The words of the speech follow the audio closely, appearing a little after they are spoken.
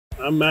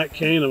I'm Mack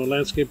Cain. I'm a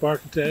landscape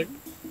architect.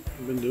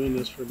 I've been doing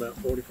this for about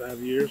 45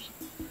 years.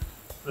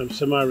 I'm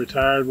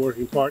semi-retired,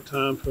 working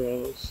part-time for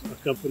a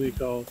company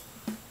called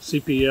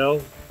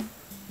CPL.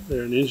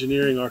 They're an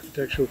engineering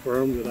architectural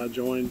firm that I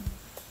joined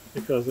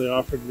because they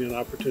offered me an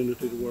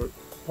opportunity to work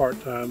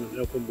part-time and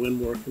help them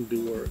win work and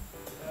do work.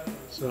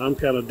 So I'm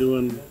kind of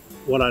doing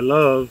what I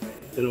love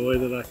in a way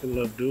that I can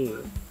love doing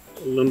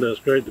it. Linda, it's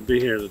great to be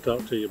here to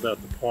talk to you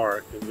about the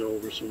park and go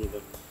over some of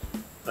the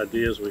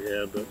ideas we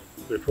had. But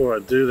before I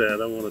do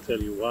that, I want to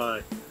tell you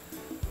why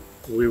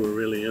we were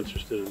really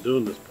interested in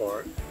doing this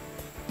park.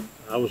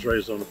 I was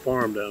raised on a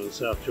farm down in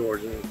South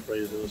Georgia. I was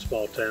raised in a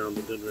small town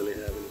that didn't really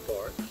have any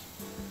parks.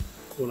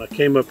 When I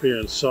came up here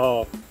and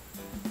saw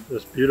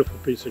this beautiful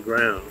piece of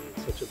ground,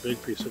 such a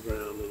big piece of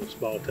ground in a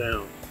small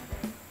town,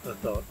 I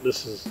thought,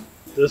 this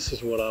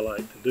is what I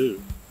like to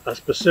do. I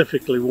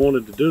specifically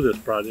wanted to do this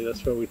project.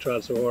 That's why we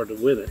tried so hard to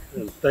win it.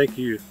 And thank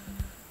you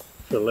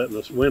for letting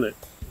us win it.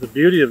 The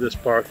beauty of this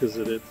park is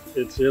that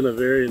it's in a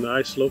very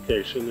nice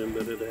location in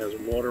that it has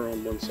water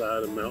on one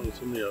side and mountains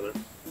on the other.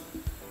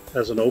 It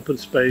has an open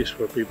space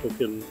where people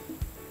can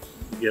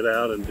get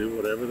out and do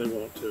whatever they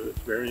want to. It's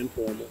very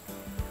informal.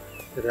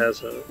 It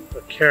has a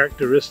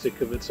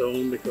characteristic of its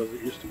own because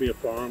it used to be a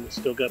farm. It's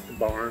still got the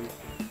barn.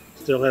 It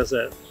still has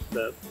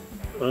that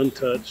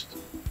untouched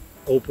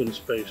open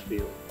space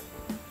feel.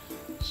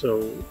 So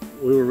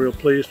we were real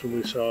pleased when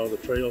we saw the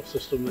trail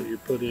system that you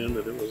put in,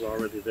 that it was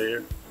already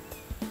there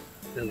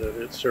and that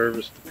it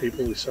serviced the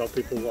people. We saw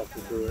people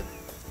walking through it.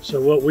 So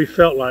what we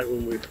felt like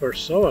when we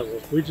first saw it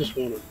was we just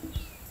want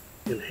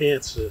to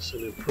enhance this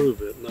and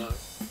improve it, not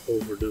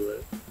overdo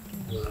it,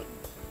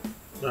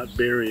 not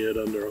bury it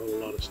under a whole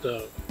lot of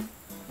stuff.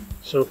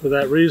 So for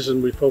that reason,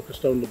 we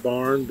focused on the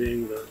barn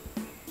being the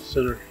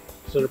center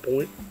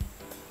point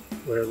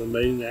where the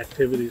main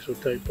activities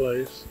would take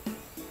place.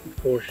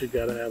 Of course, you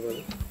got to have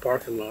a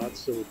parking lot,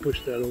 so we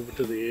pushed that over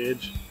to the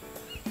edge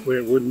where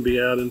it wouldn't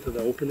be out into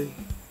the opening.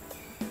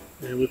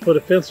 And we put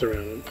a fence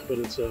around it, but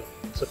it's a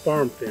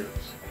farm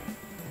fence.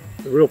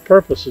 The real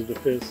purpose of the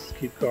fence is to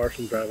keep cars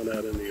from driving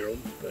out into your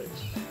open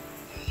space.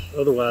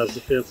 Otherwise,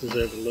 the fence is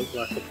there to look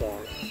like a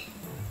farm.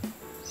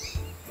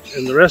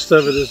 And the rest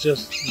of it is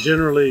just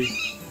generally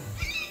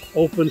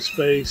open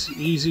space,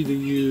 easy to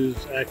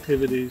use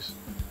activities,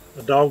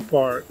 a dog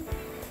park,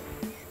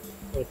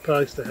 a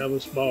place to have a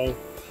small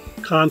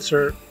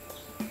concert,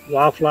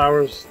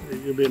 wildflowers.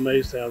 You'll be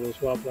amazed how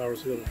those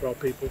wildflowers are going to draw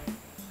people.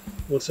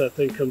 Once that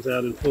thing comes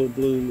out in full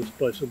bloom, this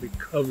place will be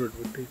covered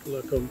with people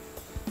that come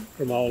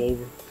from all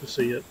over to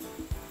see it.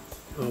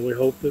 We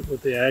hope that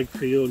with the ag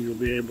field, you'll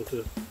be able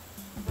to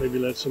maybe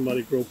let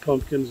somebody grow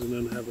pumpkins and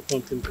then have a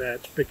pumpkin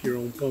patch, pick your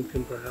own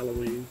pumpkin for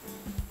Halloween.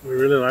 We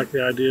really like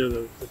the idea of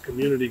the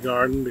community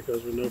garden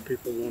because we know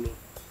people want to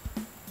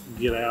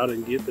get out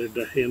and get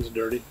their hands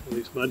dirty. At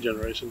least my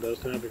generation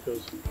does now,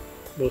 because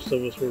most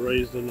of us were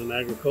raised in an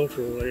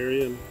agricultural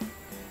area and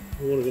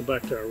we want to go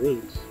back to our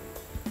roots.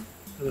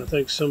 And I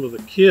think some of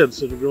the kids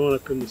that are growing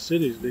up in the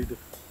cities need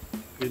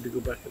to go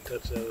back and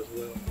touch that as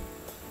well.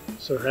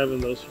 So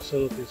having those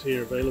facilities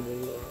here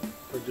available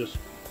are just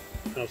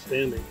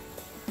outstanding.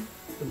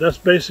 But that's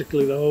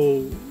basically the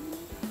whole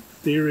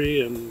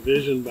theory and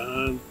vision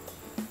behind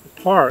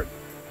the park,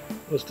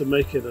 was to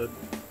make it an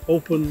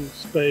open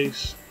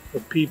space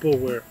for people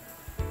where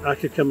I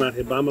could come out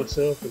here by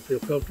myself and feel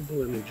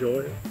comfortable and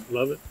enjoy it,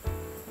 love it.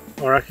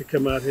 Or I could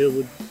come out here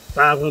with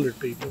 500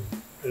 people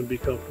and be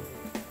comfortable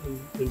and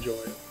enjoy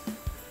it.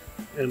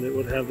 And it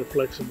would have the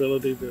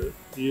flexibility that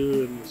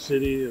you and the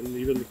city and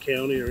even the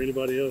county or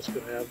anybody else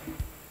could have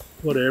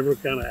whatever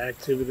kind of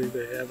activity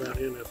they have out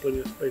here and have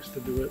plenty of space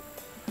to do it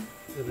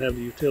and have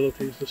the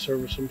utilities to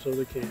service them so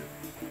they can.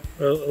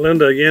 Well,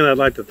 Linda, again, I'd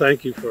like to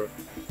thank you for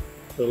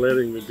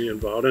letting me be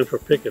involved and for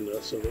picking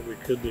us so that we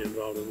could be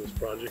involved in this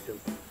project. And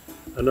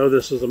I know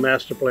this is a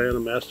master plan. A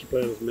master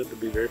plan is meant to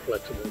be very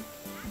flexible.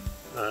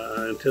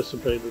 I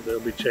anticipate that there'll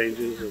be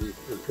changes and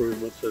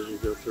improvements as you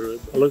go through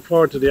it. I look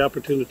forward to the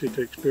opportunity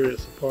to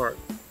experience the park.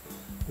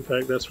 In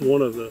fact, that's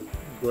one of the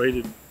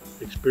great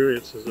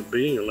experiences of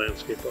being a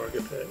landscape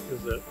architect,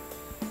 is that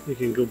you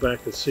can go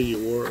back and see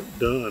your work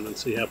done and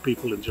see how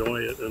people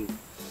enjoy it and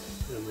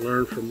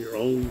learn from your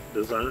own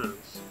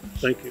designs.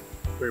 Thank you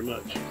very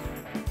much.